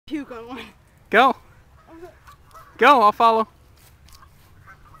puke on one. Go. Go, I'll follow.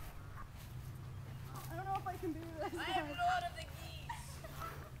 I don't know if I can do this. I am Lord of the Geese.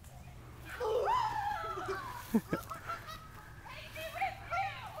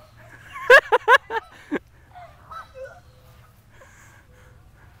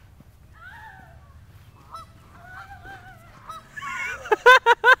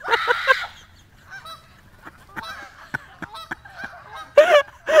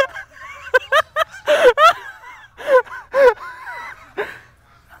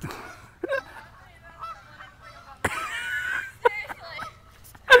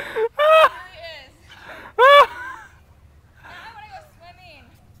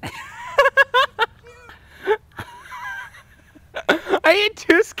 Are you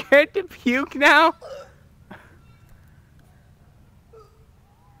too scared to puke now?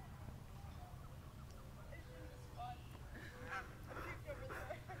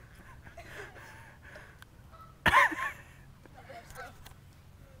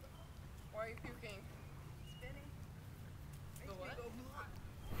 Why are you puking? Spinning. The what?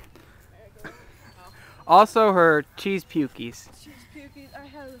 Also her cheese pukies. Cheese pukies. I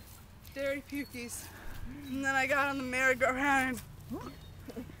had dairy pukies. And then I got on the merry-go-round.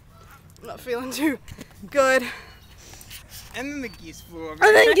 I'm not feeling too good. And then the geese flew over.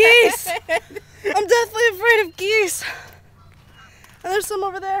 And then geese! I'm deathly afraid of geese. And there's some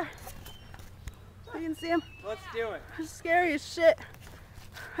over there. You can see them. Let's do it. They're scary as shit.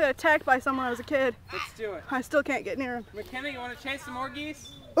 I got attacked by someone when I was a kid. Let's do it. I still can't get near them. McKenna, you want to chase some more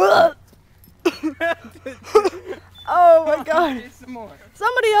geese? Oh my god. Chase some more.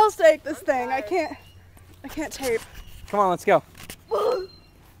 Somebody else take this thing. I can't tape. Come on, let's go.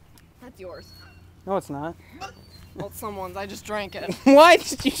 That's yours. No, it's not. Well, it's someone's. I just drank it. Why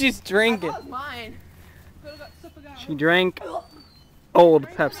did you just drink it? That was mine. She drank old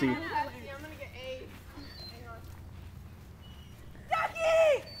Pepsi. I'm gonna get AIDS.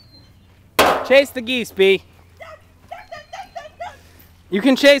 Hang on. Chase the geese, B. You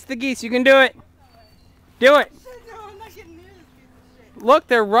can chase the geese. You can do it. Do it. No, I'm not getting near this piece of shit. Look,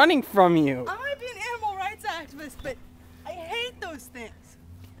 they're running from you. I might be an animal rights activist, but I hate those things.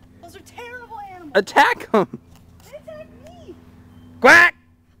 Those are terrible animals. Attack them. They attack me. Quack.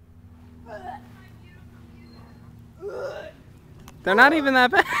 They're not even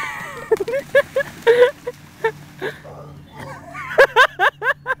that bad.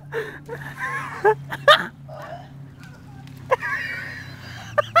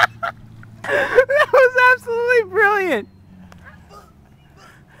 That was absolutely brilliant.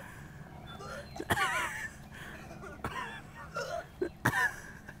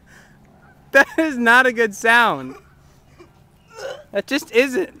 That is not a good sound. That just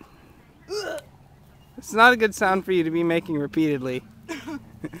isn't. It's not a good sound for you to be making repeatedly.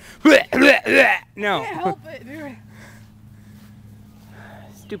 No. Can't help it, dude.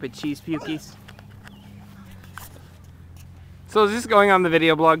 Stupid cheese pukies. So is this going on the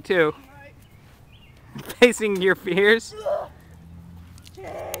video blog too? Right. Facing your fears? Cheese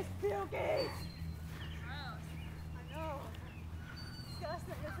pukies. I know.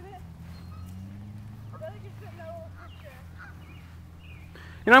 Disgusting, isn't it? I bet I could fit in that little picture.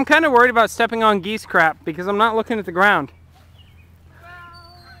 And I'm kind of worried about stepping on geese crap because I'm not looking at the ground.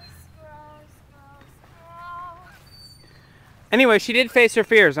 Anyway, she did face her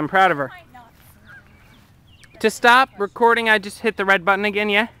fears. I'm proud of her. To stop recording, I just hit the red button again,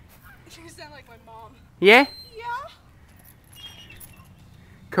 yeah? You sound like my mom. Yeah? Yeah?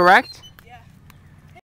 Correct?